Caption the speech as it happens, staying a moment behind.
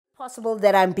Possible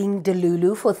that I'm being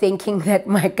delulu for thinking that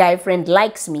my guy friend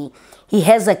likes me. He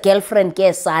has a girlfriend,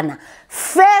 Kesana.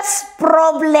 First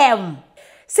problem.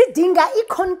 Sidinga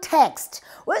context.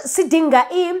 Sidinga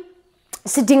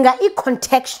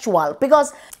contextual.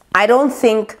 Because I don't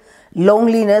think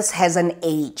loneliness has an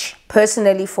age.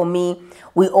 Personally, for me,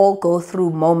 we all go through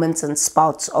moments and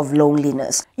spouts of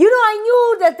loneliness. You know, I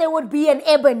knew that there would be an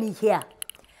Ebony here.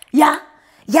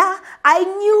 Yeah, I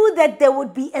knew that there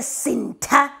would be a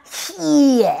Cinta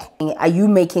here. Are you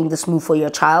making this move for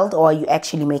your child, or are you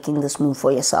actually making this move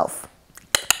for yourself?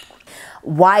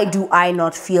 Why do I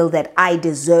not feel that I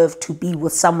deserve to be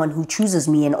with someone who chooses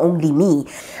me and only me?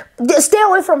 Stay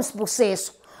away from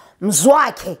Sposeso.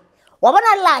 Mzwake.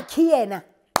 Wabana laki yena.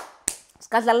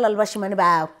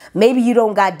 Maybe you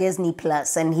don't got Disney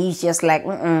Plus and he's just like,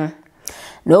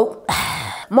 nope.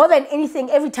 More than anything,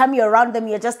 every time you're around them,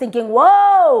 you're just thinking,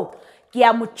 whoa,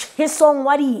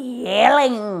 what are you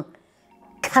yelling?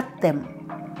 Cut them.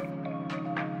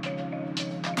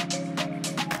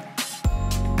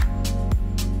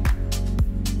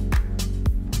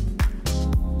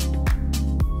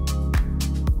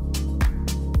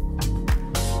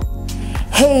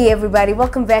 Hey everybody,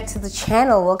 welcome back to the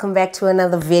channel. Welcome back to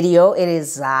another video. It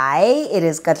is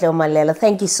Katleho Mallela.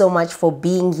 Thank you so much for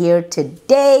being here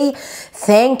today.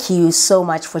 Thank you so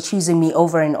much for choosing me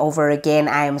over and over again.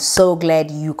 I am so glad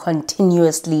you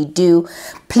continuously do.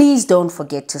 Please don't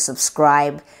forget to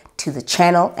subscribe to the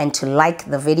channel and to like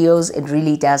the videos. It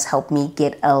really does help me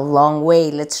get a long way.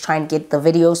 Let's try and get the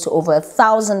videos to over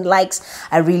 1,000 likes.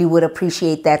 I really would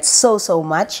appreciate that so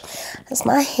much. That's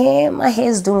my hair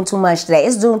is doing too much today.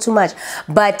 It's doing too much,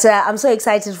 but I'm so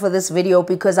excited for this video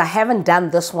because I haven't done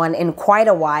this one in quite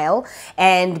a while,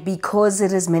 and because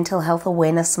it is Mental Health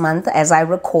Awareness Month as I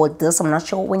record this. I'm not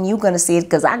sure when you're gonna see it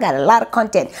because I got a lot of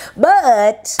content,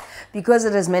 but because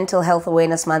it is Mental Health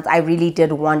Awareness Month, I really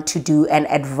did want to do an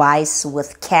advice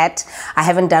with Kat. I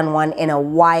haven't done one in a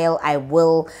while. I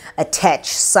will attach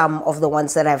some of the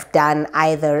ones that I've done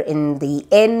either in the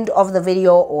end of the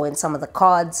video or in some of the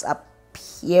cards up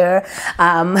here.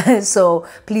 So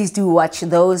please do watch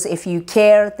those if you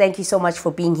care. Thank you so much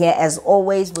for being here. As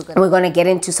always, we're going to get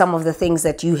into some of the things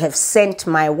that you have sent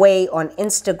my way on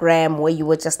Instagram, where you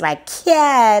were just like,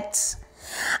 Kat,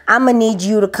 I'm gonna need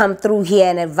you to come through here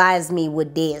and advise me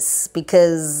with this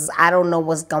because I don't know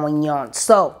what's going on.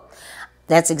 So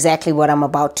that's exactly what I'm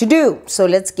about to do. So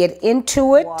let's get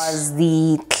into it. Was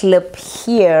the clip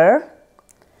here.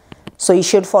 So you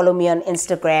should follow me on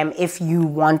Instagram if you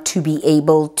want to be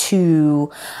able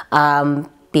to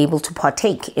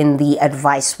partake in the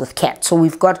advice with Kat. So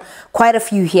we've got quite a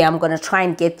few here. I'm going to try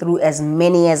and get through as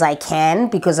many as I can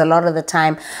because a lot of the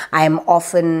time I am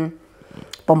often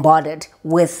bombarded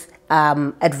with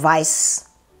advice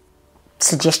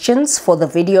suggestions for the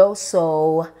video.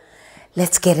 So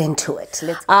let's get into it.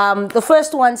 The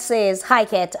first one says, hi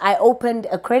Kat, I opened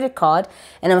a credit card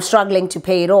and I'm struggling to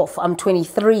pay it off. I'm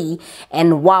 23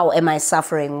 and wow, am I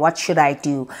suffering? What should I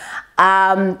do?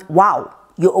 Wow,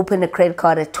 you opened a credit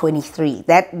card at 23.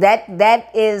 That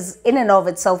is in and of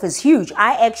itself is huge.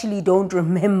 I actually don't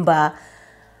remember.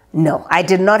 No, I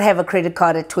did not have a credit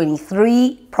card at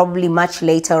 23, probably much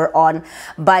later on,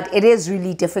 but it is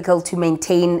really difficult to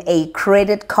maintain a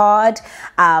credit card.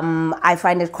 I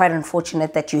find it quite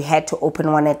unfortunate that you had to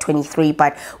open one at 23,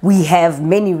 but we have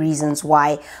many reasons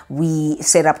why we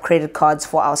set up credit cards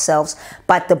for ourselves.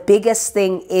 But the biggest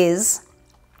thing is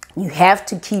you have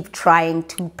to keep trying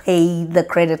to pay the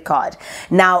credit card.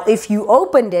 Now, if you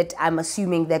opened it, I'm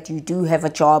assuming that you do have a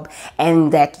job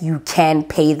and that you can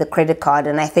pay the credit card.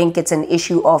 And I think it's an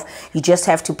issue of you just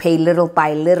have to pay little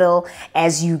by little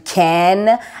as you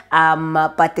can.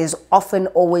 But there's often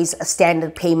always a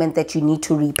standard payment that you need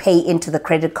to repay into the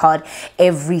credit card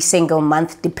every single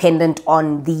month, dependent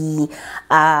on the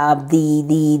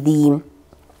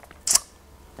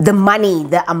money,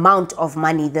 the amount of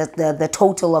money, the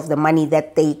total of the money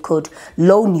that they could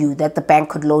loan you, that the bank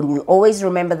could loan you. Always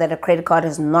remember that a credit card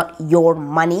is not your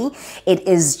money. It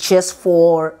is just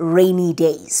for rainy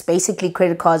days. Basically,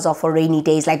 credit cards are for rainy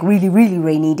days, like really, really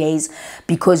rainy days,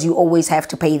 because you always have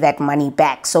to pay that money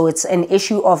back. So it's an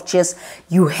issue of just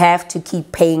you have to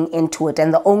keep paying into it.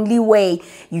 And the only way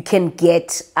you can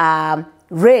get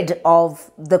rid of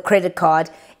the credit card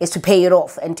is to pay it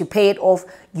off, and to pay it off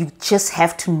you just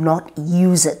have to not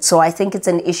use it. So I think it's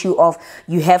an issue of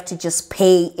you have to just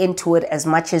pay into it as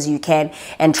much as you can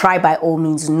and try by all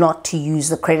means not to use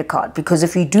the credit card, because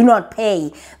if you do not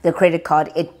pay the credit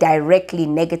card, it directly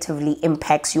negatively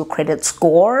impacts your credit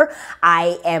score.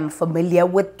 I am familiar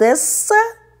with this.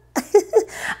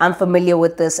 I'm familiar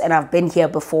with this and I've been here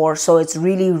before. So it's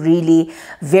really, really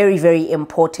very, very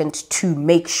important to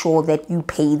make sure that you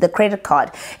pay the credit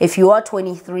card. If you are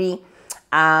 23,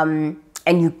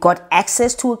 and you got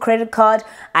access to a credit card,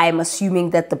 I'm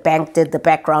assuming that the bank did the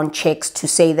background checks to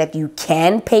say that you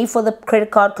can pay for the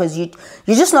credit card, because you're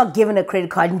just not given a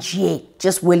credit card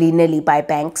just willy-nilly by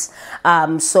banks.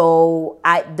 So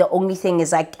the only thing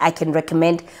is I can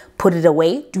recommend, put it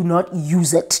away. Do not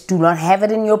use it. Do not have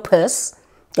it in your purse.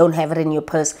 Don't have it in your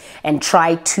purse, and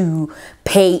try to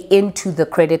pay into the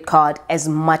credit card as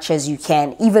much as you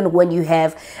can. Even when you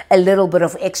have a little bit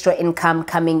of extra income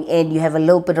coming in, you have a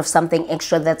little bit of something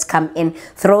extra that's come in,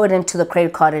 throw it into the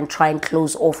credit card and try and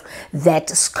close off that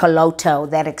xolotl,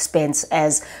 that expense,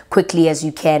 as quickly as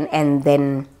you can, and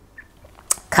then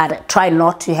cut it. Try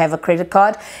not to have a credit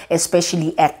card,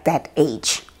 especially at that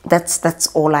age. That's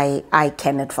all I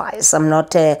can advise. I'm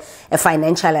not a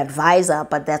financial advisor,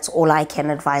 but that's all I can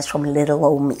advise from little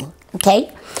old me.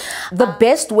 Okay, the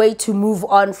best way to move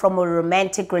on from a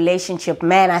romantic relationship,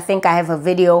 man, I think I have a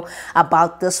video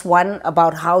about this one,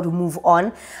 about how to move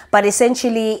on. But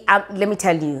essentially, let me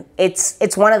tell you,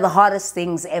 it's one of the hardest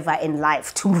things ever in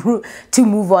life to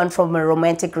move on from a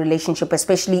romantic relationship,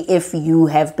 especially if you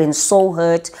have been so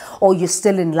hurt or you're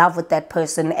still in love with that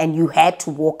person and you had to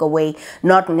walk away,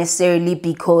 not necessarily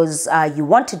because you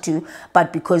wanted to,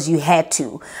 but because you had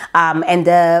to. And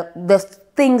the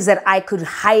things that I could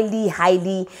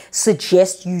highly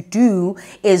suggest you do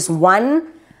is, one,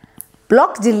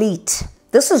 block, delete.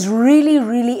 This is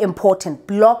really important.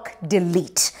 Block,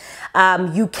 delete.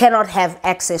 You cannot have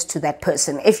access to that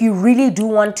person. If you really do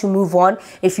want to move on,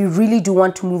 if you really do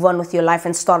want to move on with your life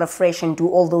and start afresh and do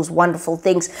all those wonderful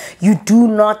things, you do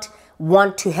not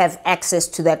want to have access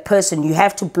to that person. You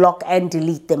have to block and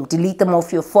delete them. Delete them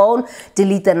off your phone,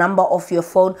 delete the number off your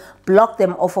phone, block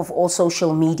them off of all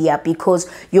social media, because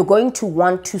you're going to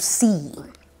want to see.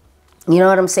 You know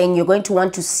what I'm saying? You're going to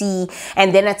want to see,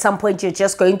 and then at some point you're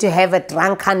just going to have a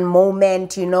drunken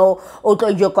moment, you know, or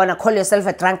you're going to call yourself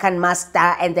a drunken master,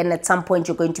 and then at some point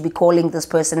you're going to be calling this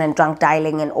person and drunk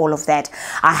dialing and all of that.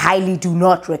 I highly do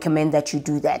not recommend that you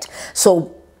do that.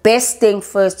 So best thing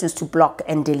first is to block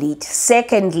and delete.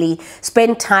 Secondly,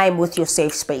 spend time with your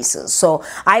safe spaces. So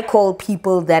I call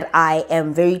people that I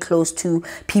am very close to,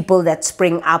 people that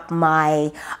spring up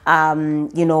my,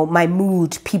 you know, my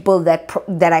mood, people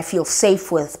that I feel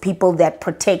safe with, people that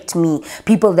protect me,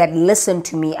 people that listen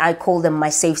to me. I call them my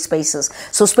safe spaces.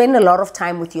 So spend a lot of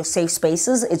time with your safe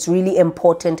spaces. It's really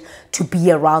important to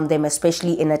be around them,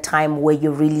 especially in a time where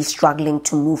you're really struggling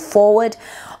to move forward.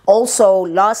 Also,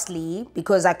 lastly,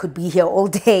 because I could be here all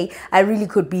day, I really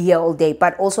could be here all day,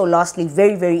 but also lastly,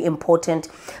 very important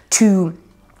to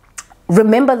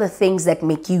remember the things that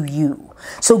make you you.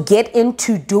 So get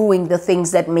into doing the things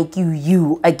that make you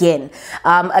you again.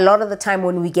 A lot of the time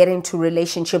when we get into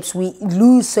relationships, we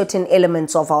lose certain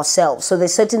elements of ourselves. So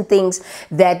there's certain things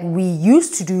that we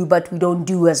used to do, but we don't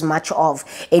do as much of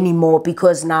anymore,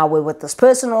 because now we're with this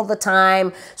person all the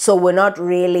time. So we're not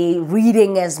really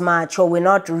reading as much, or we're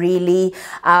not really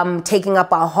taking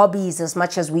up our hobbies as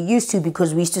much as we used to,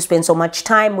 because we used to spend so much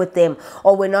time with them,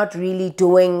 or we're not really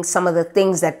doing some of the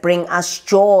things that bring us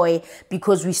joy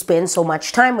because we spend so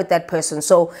much time with that person.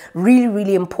 So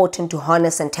really important to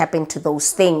harness and tap into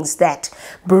those things that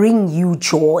bring you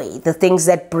joy, the things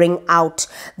that bring out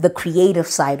the creative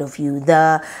side of you,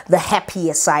 the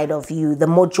happier side of you, the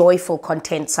more joyful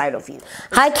content side of you.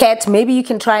 Hi Kat, maybe you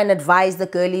can try and advise the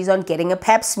girlies on getting a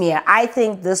pap smear. I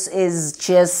think this is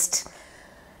just,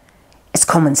 it's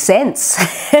common sense.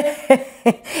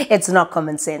 It's not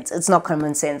common sense. It's not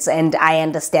common sense. And I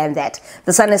understand that.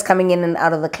 The sun is coming in and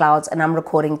out of the clouds, and I'm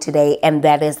recording today, and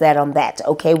that is that on that.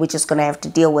 Okay, we're just going to have to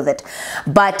deal with it.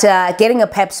 But getting a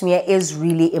pap smear is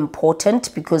really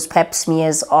important, because pap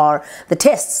smears are the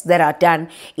tests that are done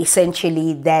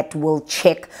essentially that will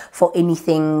check for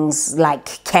anything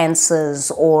like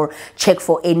cancers, or check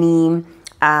for any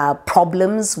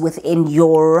problems within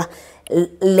your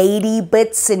lady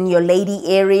bits, in your lady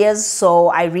areas. So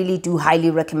I really do highly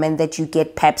recommend that you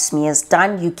get pap smears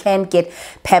done. You can get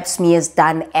pap smears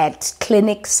done at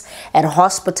clinics, at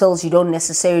hospitals. You don't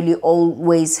necessarily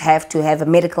always have to have a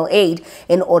medical aid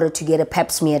in order to get a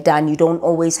pap smear done. You don't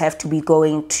always have to be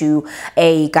going to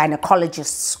a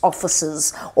gynecologist's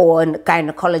offices or a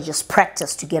gynecologist's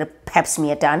practice to get a pap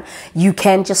smear done. You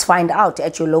can just find out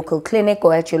at your local clinic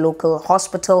or at your local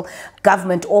hospital,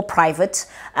 government or private,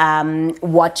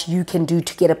 what you can do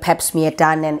to get a pap smear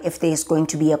done, and if there's going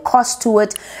to be a cost to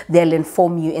it, they'll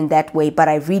inform you in that way. But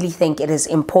I really think it is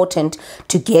important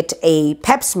to get a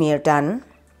pap smear done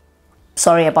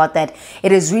sorry about that.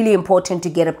 It is really important to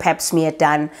get a pap smear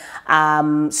done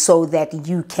so that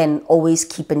you can always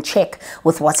keep in check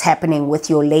with what's happening with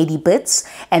your lady bits,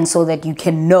 and so that you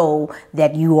can know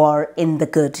that you are in the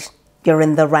good, you're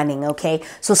in the running, okay?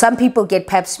 So some people get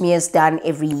pap smears done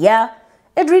every year.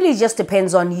 It really just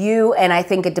depends on you, and I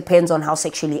think it depends on how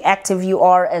sexually active you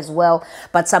are as well.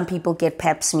 But some people get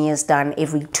pap smears done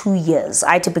every 2 years.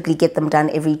 I typically get them done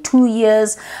every 2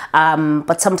 years.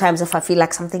 But sometimes if I feel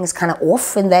like something is kind of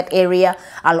off in that area,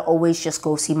 I'll always just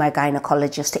go see my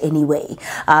gynecologist anyway.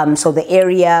 So the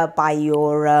area by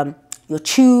your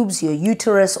tubes, your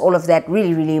uterus, all of that,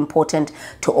 really, really important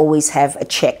to always have a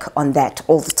check on that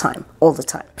all the time, all the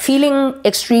time. Feeling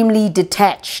extremely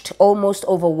detached, almost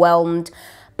overwhelmed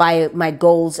by my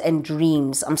goals and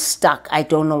dreams. I'm stuck. I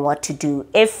don't know what to do.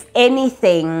 If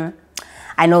anything,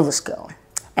 I know this girl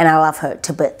and I love her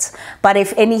to bits. But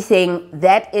if anything,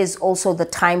 that is also the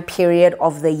time period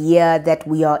of the year that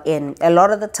we are in. A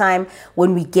lot of the time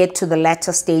when we get to the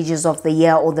latter stages of the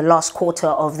year or the last quarter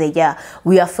of the year,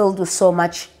 we are filled with so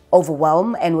much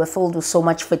overwhelm, and we're filled with so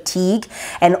much fatigue,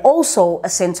 and also a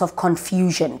sense of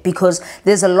confusion, because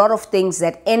there's a lot of things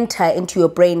that enter into your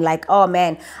brain like, oh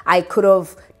man, I could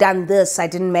have done this, I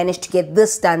didn't manage to get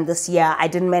this done this year, I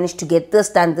didn't manage to get this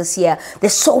done this year.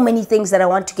 There's so many things that I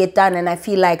want to get done, and I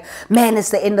feel like, man, it's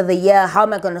the end of the year, how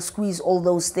am I going to squeeze all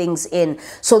those things in?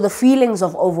 So the feelings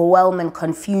of overwhelm and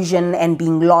confusion and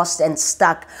being lost and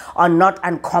stuck are not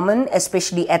uncommon,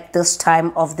 especially at this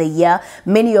time of the year.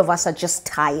 Many of us are just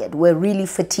tired. We're really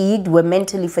fatigued, we're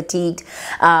mentally fatigued,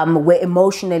 we're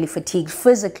emotionally fatigued,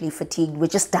 physically fatigued. We're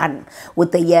just done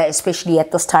with the year, especially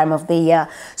at this time of the year.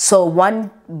 So one,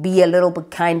 be a little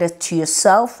bit kinder to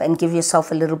yourself and give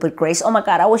yourself a little bit grace. Oh my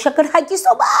God, I wish I could hug you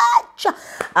so much.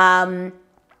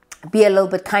 Be a little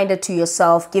bit kinder to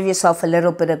yourself. Give yourself a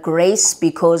little bit of grace,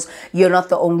 because you're not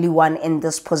the only one in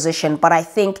this position. But I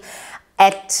think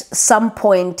at some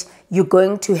point you're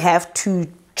going to have to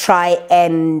try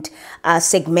and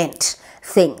segment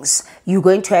things. You're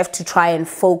going to have to try and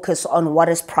focus on what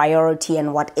is priority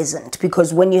and what isn't,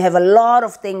 because when you have a lot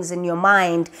of things in your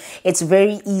mind, it's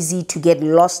very easy to get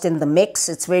lost in the mix.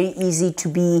 It's very easy to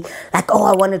be like, oh,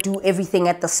 I want to do everything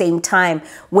at the same time,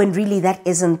 when really that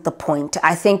isn't the point.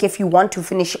 I think if you want to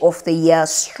finish off the year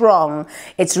strong,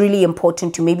 it's really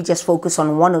important to maybe just focus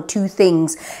on 1 or 2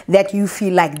 things that you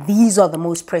feel like these are the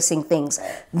most pressing things.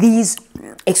 These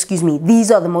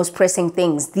are the most pressing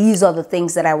things. These are the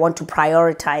things that I want to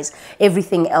prioritize.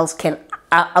 Everything else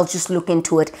I'll just look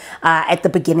into it at the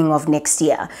beginning of next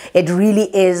year. It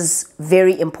really is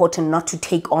very important not to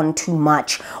take on too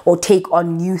much or take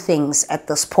on new things at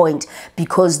this point,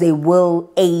 because they will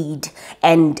aid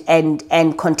and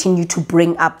continue to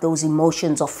bring up those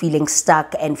emotions of feeling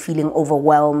stuck and feeling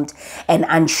overwhelmed and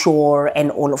unsure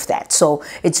and all of that. So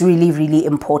it's really, really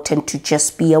important to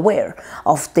just be aware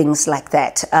of things like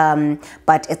that.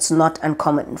 But it's not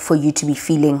uncommon for you to be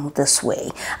feeling this way.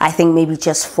 I think maybe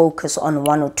just focus on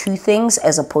 1 or 2 things,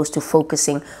 as opposed to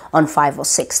focusing on 5 or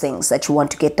 6 things that you want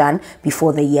to get done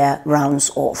before the year rounds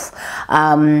off.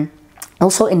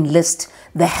 Also enlist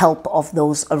the help of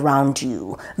those around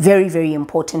you. Very, very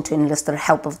important to enlist the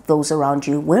help of those around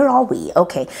you. Where are we?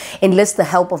 Okay. Enlist the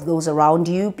help of those around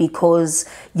you, because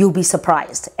you'll be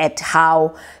surprised at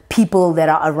how people that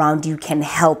are around you can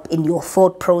help in your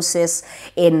thought process,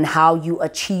 in how you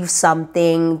achieve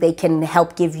something. They can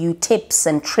help give you tips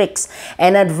and tricks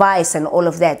and advice and all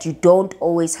of that. You don't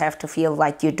always have to feel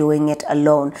like you're doing it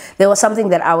alone. There was something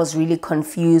that I was really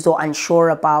confused or unsure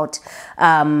about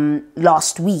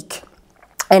last week.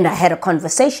 And I had a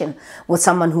conversation with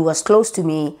someone who was close to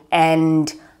me,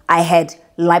 and I had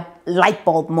light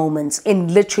bulb moments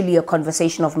in literally a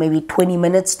conversation of maybe 20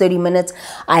 minutes, 30 minutes.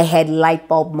 I had light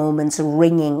bulb moments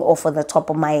ringing off of the top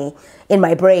of in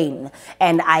my brain,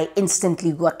 and I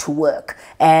instantly got to work.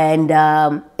 And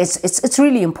it's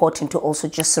really important to also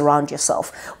just surround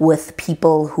yourself with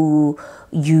people who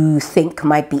you think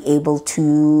might be able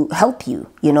to help you.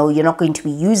 You know, you're not going to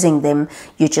be using them,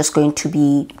 you're just going to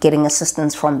be getting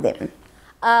assistance from them.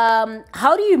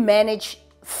 How to manage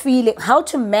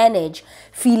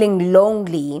feeling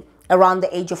lonely around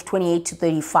the age of 28 to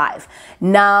 35.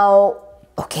 Now,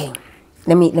 okay,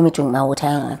 let me drink my water.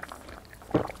 Hang on.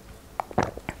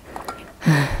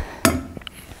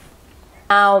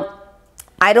 Now,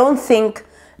 I don't think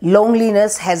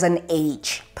loneliness has an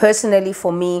age. Personally,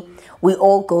 for me, we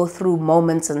all go through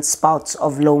moments and spouts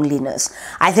of loneliness.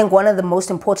 I think one of the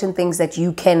most important things that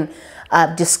you can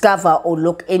discover or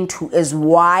look into is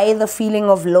why the feeling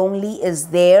of lonely is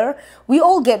there. We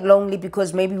all get lonely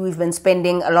because maybe we've been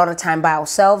spending a lot of time by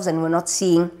ourselves and we're not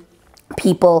seeing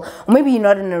people, or maybe you're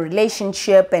not in a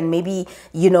relationship, and maybe,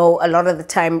 you know, a lot of the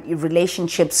time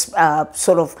relationships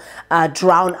sort of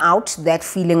drown out that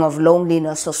feeling of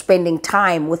loneliness, or spending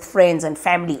time with friends and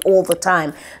family all the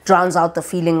time drowns out the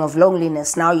feeling of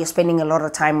loneliness. Now you're spending a lot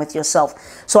of time with yourself.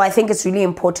 So I think it's really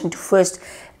important to first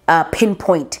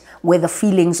pinpoint where the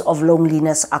feelings of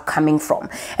loneliness are coming from.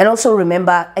 And also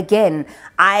remember, again,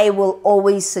 I will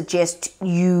always suggest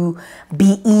you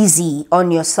be easy on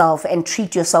yourself and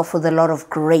treat yourself with a lot of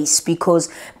grace, because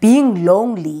being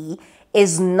lonely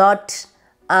is not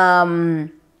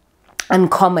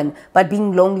uncommon, but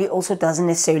being lonely also doesn't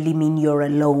necessarily mean you're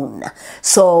alone.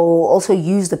 So also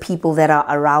use the people that are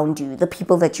around you, the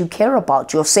people that you care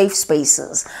about, your safe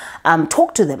spaces.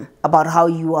 Talk to them about how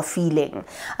you are feeling.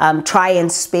 Try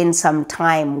and spend some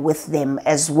time with them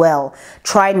as well.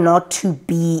 Try not to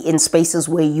be in spaces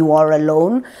where you are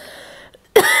alone.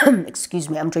 Excuse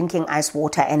me, I'm drinking ice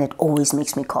water and it always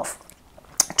makes me cough.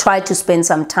 Try to spend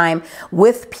some time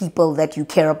with people that you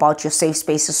care about, your safe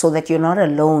spaces, so that you're not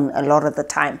alone a lot of the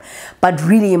time. But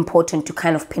really important to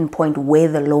kind of pinpoint where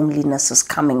the loneliness is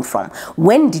coming from.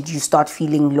 When did you start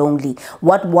feeling lonely?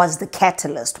 What was the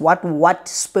catalyst? What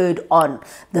spurred on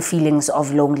the feelings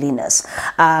of loneliness?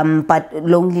 But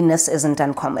loneliness isn't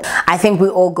uncommon. I think we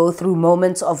all go through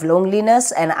moments of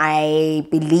loneliness, and I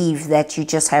believe that you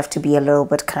just have to be a little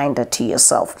bit kinder to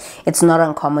yourself. It's not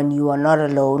uncommon. You are not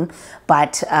alone,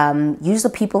 but use the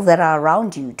people that are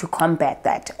around you to combat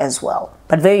that as well.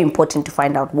 But very important to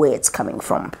find out where it's coming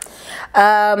from.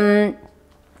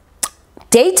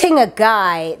 Dating a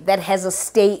guy that has a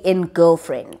stay-in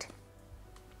girlfriend.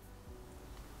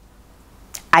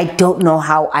 I don't know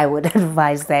how I would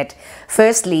advise that.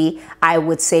 Firstly, I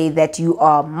would say that you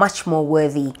are much more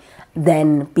worthy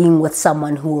than being with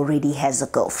someone who already has a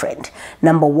girlfriend.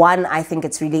 Number one, I think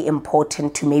it's really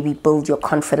important to maybe build your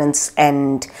confidence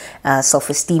and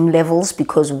self-esteem levels,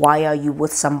 because why are you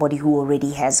with somebody who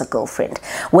already has a girlfriend?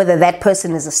 Whether that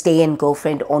person is a stay-in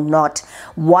girlfriend or not,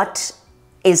 what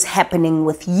is happening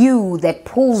with you that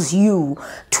pulls you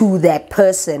to that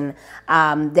person,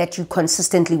 that you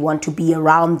consistently want to be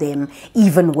around them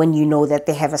even when you know that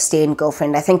they have a stay-in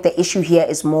girlfriend? I think the issue here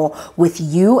is more with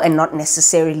you and not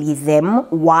necessarily them.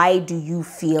 Why do you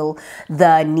feel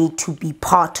the need to be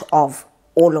part of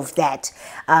all of that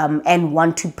and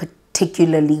want to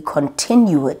particularly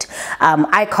continue it?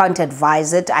 I can't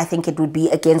advise it. I think it would be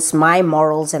against my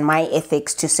morals and my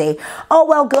ethics to say, oh,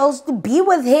 well, girls, be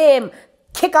with him,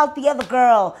 kick out the other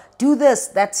girl, do this.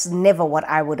 That's never what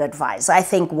I would advise. I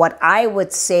think what I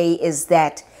would say is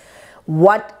that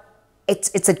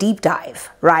it's a deep dive,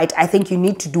 right? I think you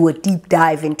need to do a deep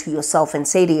dive into yourself and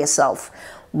say to yourself,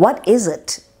 what is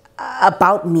it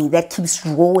about me that keeps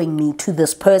drawing me to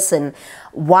this person?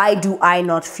 Why do I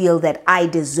not feel that I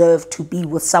deserve to be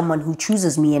with someone who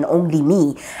chooses me and only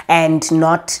me, and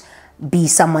not be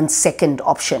someone's second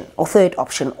option or third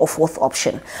option or fourth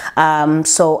option?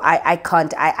 So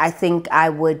I think I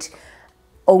would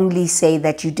only say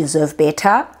that you deserve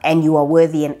better, and you are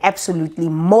worthy and absolutely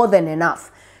more than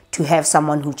enough to have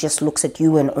someone who just looks at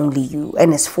you and only you,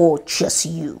 and is for just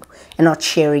you, and not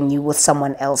sharing you with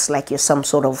someone else like you're some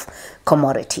sort of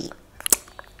commodity.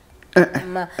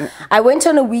 I went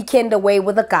on a weekend away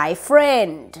with a guy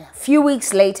friend. A few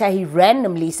weeks later, he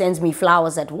randomly sends me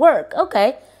flowers at work.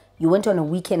 Okay. You went on a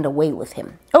weekend away with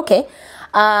him. Okay.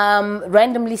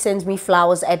 Randomly sends me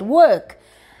flowers at work.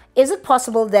 Is it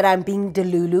possible that I'm being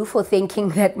delulu for thinking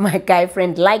that my guy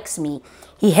friend likes me?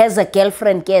 He has a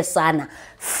girlfriend, Kesana.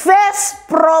 First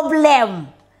problem.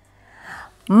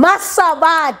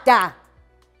 Masabata.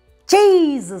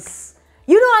 Jesus.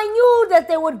 You know, I knew that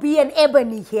there would be an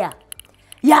Ebony here.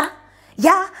 Yeah.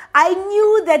 I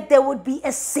knew that there would be a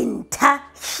Sinta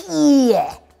here.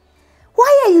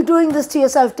 Why are you doing this to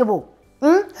yourself, Tebo?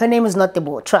 Her name is not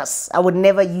Tebo, trust. I would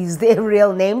never use their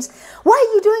real names. Why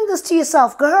are you doing this to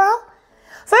yourself, girl?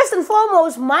 First and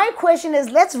foremost, my question is,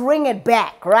 let's ring it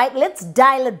back, right? Let's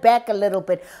dial it back a little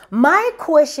bit. My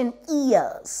question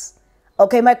is,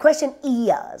 okay, my question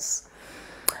is,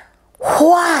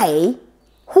 why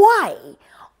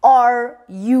are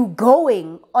you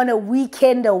going on a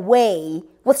weekend away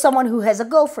with someone who has a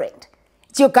girlfriend?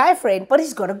 It's your guy friend, but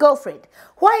he's got a girlfriend.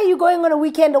 Why are you going on a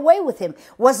weekend away with him?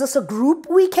 Was this a group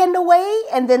weekend away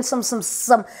and then some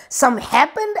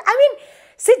happened? I mean,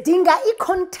 sidinga I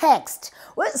context.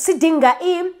 Sidinga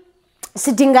I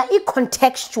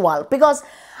contextual, because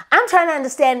I'm trying to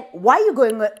understand why you're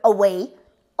going away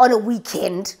on a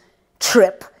weekend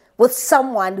trip with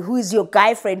someone who is your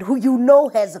guy friend, who you know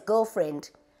has a girlfriend.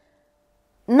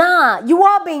 Nah, you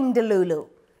are being delulu.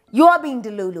 You are being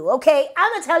delulu, okay?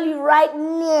 I'm going to tell you right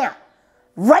now.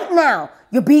 Right now,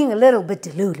 you're being a little bit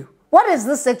delulu. What is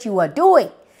this that you are doing?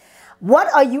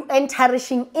 What are you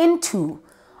entering into?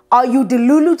 Are you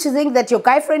delulu to think that your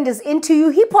guy friend is into you?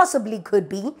 He possibly could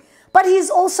be, but he's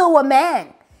also a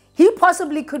man. He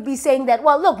possibly could be saying that,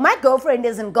 well, look, my girlfriend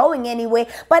isn't going anywhere,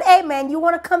 but hey, man, you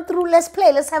want to come through? Let's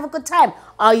play. Let's have a good time.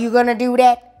 Are you going to do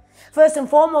that? First and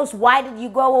foremost, why did you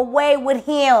go away with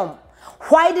him?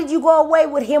 Why did you go away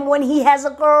with him when he has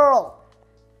a girl?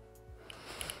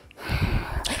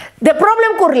 The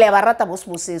problem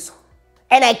is,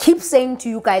 and I keep saying to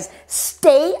you guys,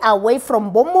 stay away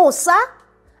from Bomosa.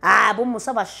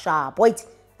 Bomosa was sharp. Wait,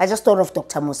 I just thought of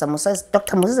Dr. Musa.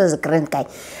 Dr. Musa is a great guy.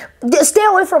 Stay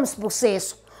away from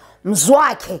Sposeso.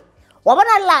 Mzwake.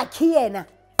 Wabana laki yena.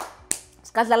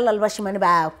 Skatla bashimani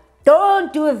bao.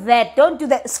 Don't do that. Don't do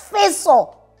that.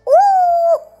 Sfeso.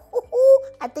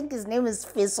 I think his name is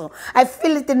Feso. I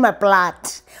feel it in my blood.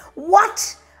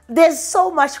 What? There's so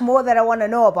much more that I want to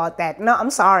know about that. No, I'm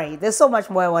sorry. There's so much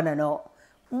more I want to know.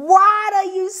 What are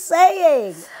you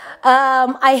saying?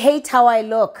 I hate how I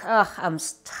look.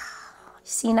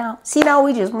 See now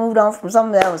we just moved on from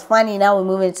something that was funny. Now we're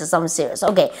moving into something serious.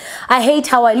 Okay. I hate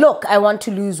how I look. I want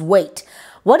to lose weight.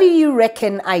 What do you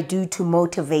reckon I do to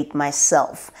motivate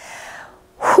myself?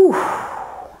 Whew.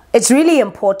 It's really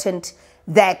important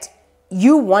that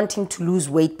you wanting to lose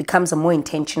weight becomes a more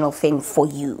intentional thing for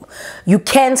you. You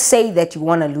can say that you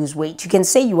want to lose weight. You can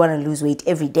say you want to lose weight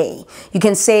every day. You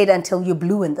can say it until you're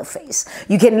blue in the face.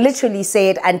 You can literally say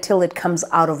it until it comes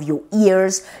out of your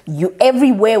ears. You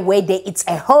everywhere where it's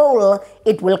a hole,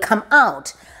 it will come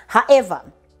out. However,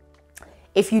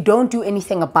 if you don't do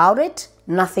anything about it,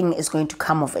 nothing is going to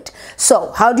come of it.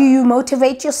 So how do you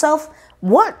motivate yourself?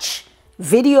 Watch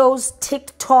videos,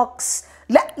 TikToks.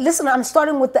 Listen, I'm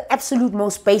starting with the absolute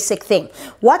most basic thing.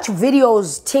 Watch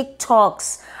videos,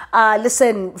 TikToks.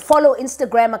 Listen, follow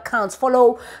Instagram accounts,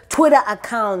 follow Twitter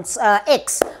accounts,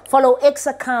 follow X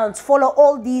accounts, follow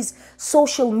all these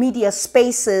social media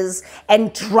spaces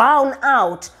and drown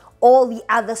out all the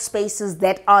other spaces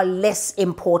that are less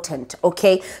important,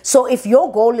 okay? So if your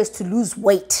goal is to lose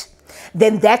weight,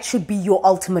 then that should be your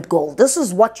ultimate goal. This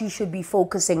is what you should be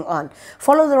focusing on.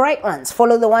 Follow the right ones.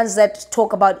 Follow the ones that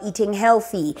talk about eating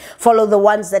healthy. Follow the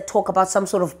ones that talk about some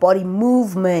sort of body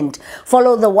movement.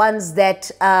 Follow the ones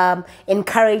that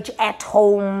encourage at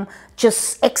home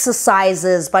just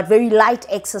exercises, but very light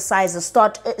exercises.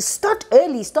 Start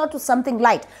early. Start with something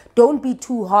light. Don't be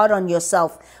too hard on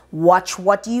yourself. Watch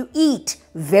what you eat.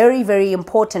 Very, very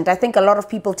important. I think a lot of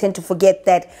people tend to forget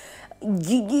that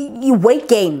you weight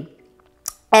gain.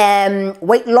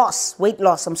 Weight loss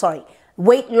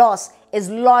is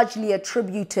largely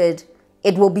attributed.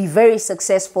 It will be very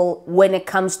successful when it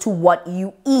comes to what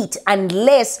you eat,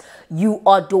 unless you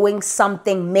are doing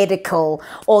something medical,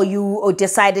 or you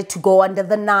decided to go under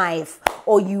the knife,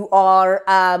 or you are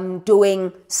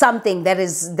doing something that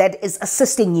is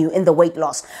assisting you in the weight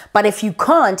loss. But if you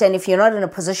can't, and if you're not in a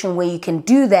position where you can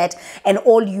do that, and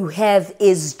all you have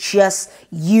is just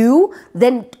you,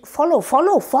 then follow.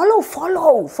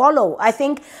 I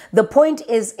think the point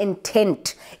is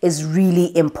intent is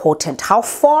really important. How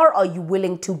far are you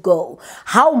willing to go?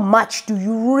 How much do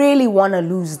you really want to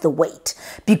lose the weight?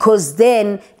 Because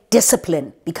then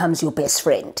discipline becomes your best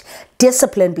friend.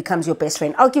 Discipline becomes your best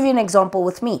friend. I'll give you an example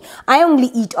with me. I only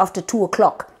eat after 2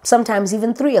 o'clock, sometimes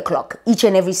even 3 o'clock, each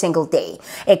and every single day,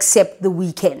 except the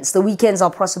weekends. The weekends I'll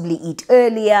possibly eat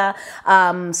earlier.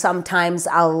 Sometimes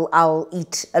I'll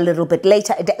eat a little bit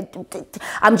later.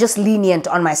 I'm just lenient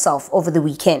on myself over the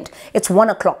weekend. It's 1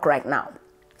 o'clock right now.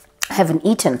 I haven't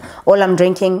eaten. All I'm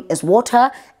drinking is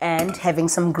water and having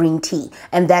some green tea,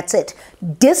 and that's it.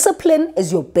 Discipline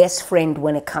is your best friend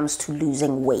when it comes to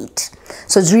losing weight.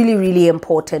 So it's really, really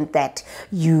important that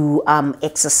you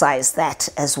exercise that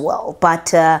as well.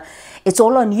 But it's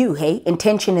all on you, hey?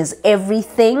 Intention is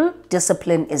everything.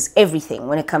 Discipline is everything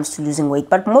when it comes to losing weight.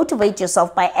 But motivate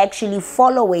yourself by actually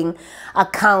following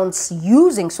accounts,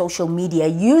 using social media,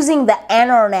 using the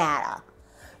internet.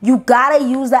 You gotta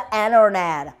use the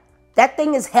internet. That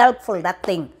thing is helpful, that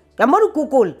thing.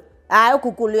 Google.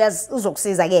 Google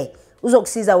uzokusiza ke.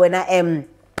 Uzokusiza wena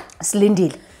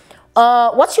silindile.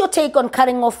 What's your take on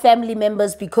cutting off family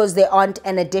members because they aren't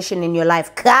an addition in your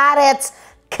life? Cut it.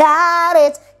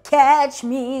 Catch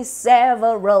me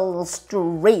several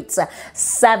streets.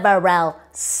 Several.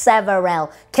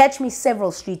 Catch me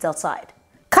several streets outside.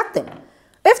 Cut them.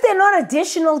 If they're not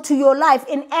additional to your life,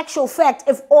 in actual fact,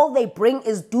 if all they bring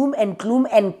is doom and gloom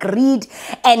and greed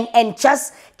and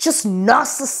just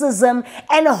narcissism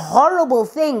and horrible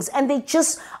things, and they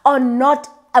just are not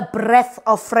a breath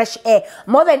of fresh air.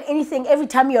 More than anything, every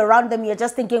time you're around them, you're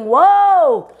just thinking,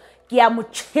 whoa, yelling.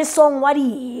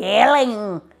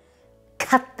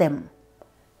 Cut them.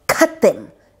 Cut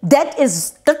them.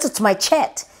 That's my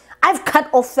chat. I've cut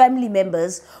off family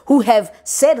members who have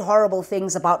said horrible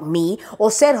things about me or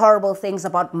said horrible things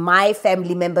about my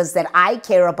family members that I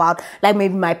care about, like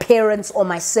maybe my parents or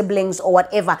my siblings or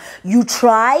whatever. You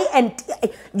try and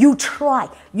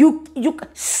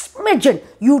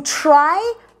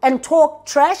talk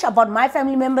trash about my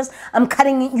family members. I'm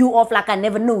cutting you off like I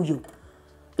never knew you.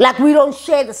 Like we don't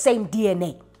share the same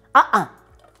DNA.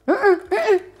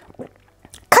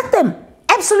 Cut them.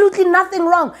 Absolutely nothing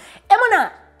wrong.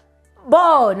 Emona.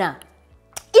 Bona,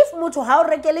 if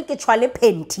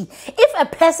a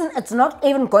person is not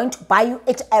even going to buy you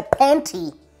a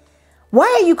panty,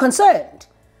 why are you concerned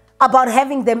about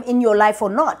having them in your life or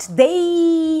not?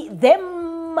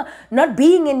 Them not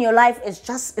being in your life is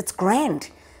it's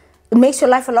grand. It makes your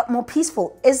life a lot more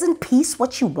peaceful. Isn't peace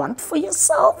what you want for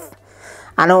yourself?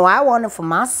 I know I want it for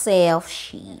myself.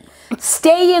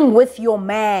 Staying with your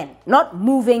man, not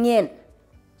moving in.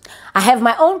 I have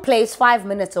my own place 5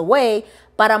 minutes away,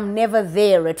 but I'm never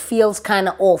there. It feels kind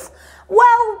of off.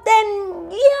 Well,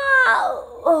 then,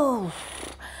 yeah.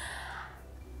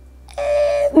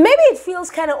 Maybe it feels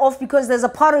kind of off because there's a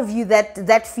part of you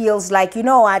that feels like, you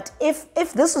know what,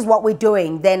 if this is what we're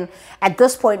doing, then at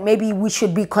this point, maybe we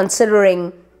should be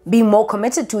considering being more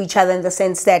committed to each other in the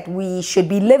sense that we should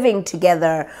be living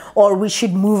together or we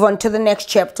should move on to the next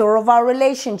chapter of our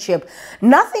relationship.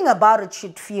 Nothing about it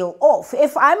should feel off.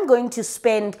 If I'm going to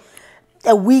spend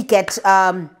a week at if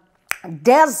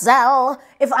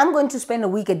I'm going to spend a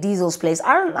week at Diesel's place,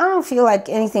 I don't feel like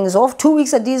anything is off. 2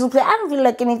 weeks at Diesel's place, I don't feel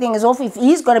like anything is off. If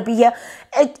he's going to be here,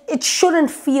 it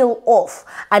shouldn't feel off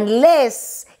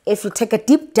unless if you take a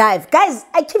deep dive. Guys,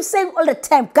 I keep saying all the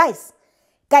time, guys,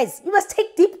 you must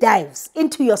take deep dives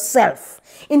into yourself,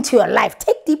 into your life.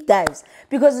 Take deep dives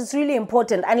because it's really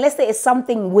important. Unless there is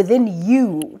something within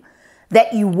you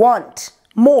that you want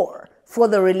more for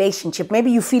the relationship.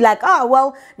 Maybe you feel like,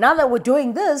 well, now that we're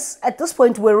doing this, at this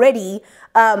point, we're ready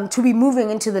to be moving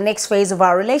into the next phase of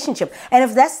our relationship. And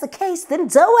if that's the case, then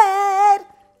do it.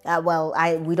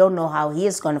 We don't know how he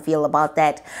is going to feel about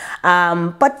that.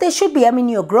 But there should be,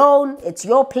 you're grown. It's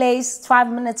your place. It's 5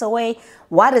 minutes away.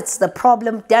 What is the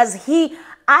problem? I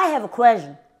have a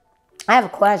question.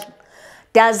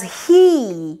 Does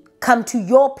he come to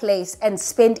your place and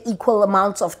spend equal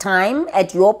amounts of time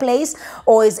at your place?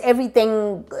 Or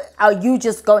are you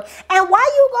just going, and why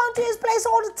are you going to his place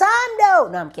all the time though?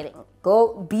 No, I'm kidding.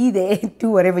 Go be there, do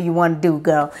whatever you want to do,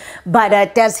 girl.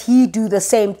 But does he do the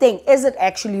same thing? Is it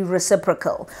actually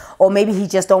reciprocal? Or maybe he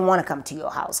just don't want to come to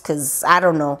your house because, I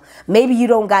don't know, maybe you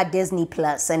don't got Disney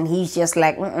Plus and he's just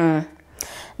like,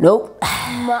 nope.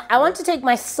 I want to take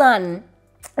my son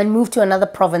and move to another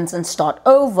province and start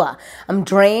over. I'm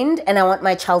drained and I want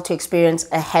my child to experience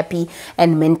a happy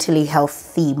and mentally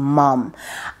healthy mom.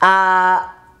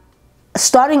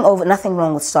 Starting over, nothing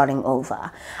wrong with starting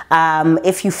over.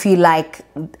 If you feel like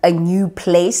a new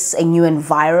place, a new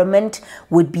environment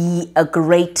would be a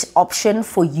great option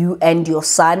for you and your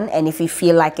son, and if you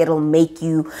feel like it'll make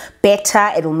you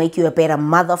better, it'll make you a better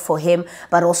mother for him,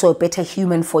 but also a better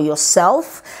human for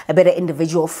yourself, a better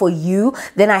individual for you,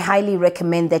 then I highly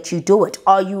recommend that you do it.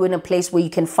 Are you in a place where you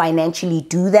can financially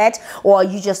do that? Or are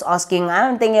you just asking, I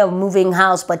don't think of moving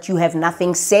house, but you have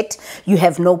nothing set, you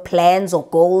have no plans or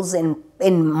goals in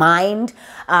mind,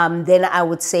 then I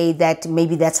would say that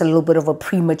maybe that's a little bit of a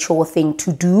premature thing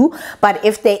to do. But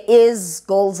if there is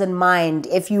goals in mind,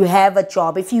 if you have a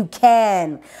job, if you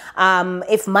can,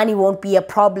 if money won't be a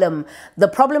problem, the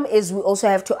problem is we also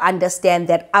have to understand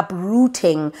that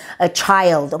uprooting a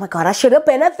child, oh my God, I should have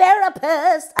been a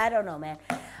therapist. I don't know, man.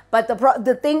 But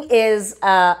the thing is,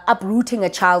 uprooting a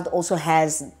child also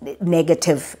has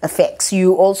negative effects.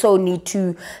 You also need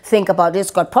to think about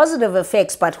it's got positive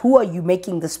effects, but who are you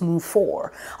making this move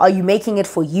for? Are you making it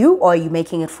for you or are you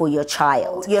making it for your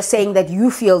child? You're saying that you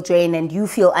feel drained and you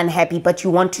feel unhappy, but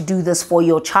you want to do this for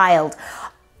your child.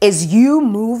 Is you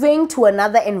moving to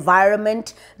another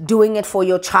environment doing it for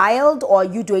your child, or are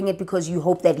you doing it because you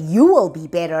hope that you will be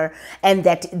better and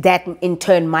that in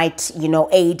turn might,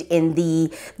 aid in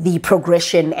the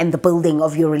progression and the building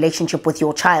of your relationship with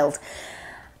your child?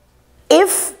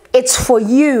 If it's for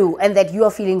you and that you are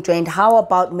feeling drained, how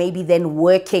about maybe then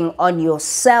working on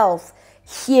yourself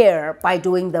here by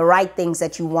doing the right things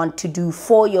that you want to do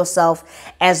for yourself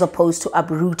as opposed to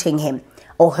uprooting him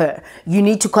or her? You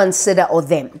need to consider, or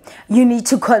them, you need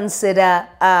to consider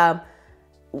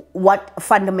what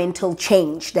fundamental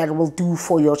change that will do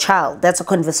for your child. That's a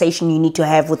conversation you need to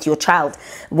have with your child.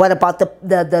 What about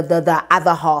the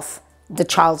other half, the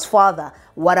child's father?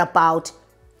 What about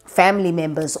family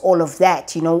members, all of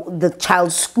that, you know, the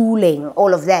child's schooling,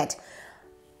 all of that.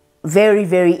 Very,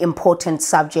 very important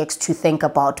subjects to think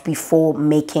about before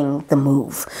making the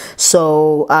move.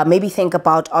 So maybe think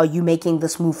about, are you making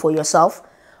this move for yourself?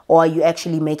 Or are you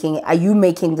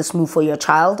making this move for your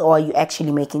child? Or are you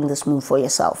actually making this move for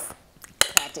yourself?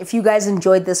 If you guys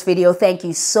enjoyed this video, thank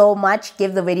you so much.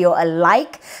 Give the video a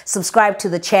like, subscribe to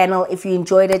the channel if you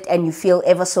enjoyed it and you feel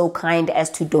ever so kind as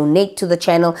to donate to the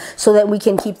channel so that we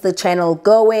can keep the channel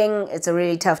going. It's a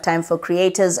really tough time for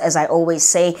creators, as I always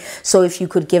say. So if you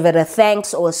could give it a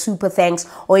thanks or a super thanks,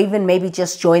 or even maybe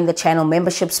just join the channel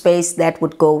membership space, that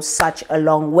would go such a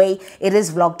long way. It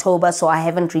is Vlogtober, so I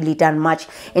haven't really done much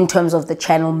in terms of the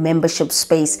channel membership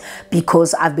space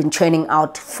because I've been churning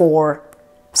out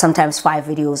sometimes 5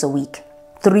 videos a week,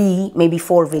 3, maybe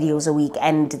 4 videos a week,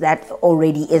 and that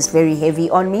already is very heavy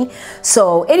on me.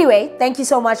 So anyway, thank you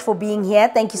so much for being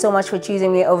here. Thank you so much for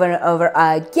choosing me over and over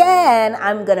again.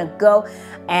 I'm gonna go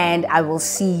and I will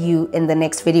see you in the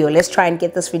next video. Let's try and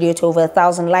get this video to over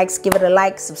 1,000 likes. Give it a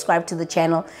like, subscribe to the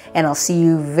channel, and I'll see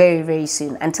you very, very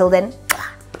soon. Until then,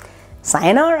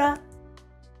 sayonara.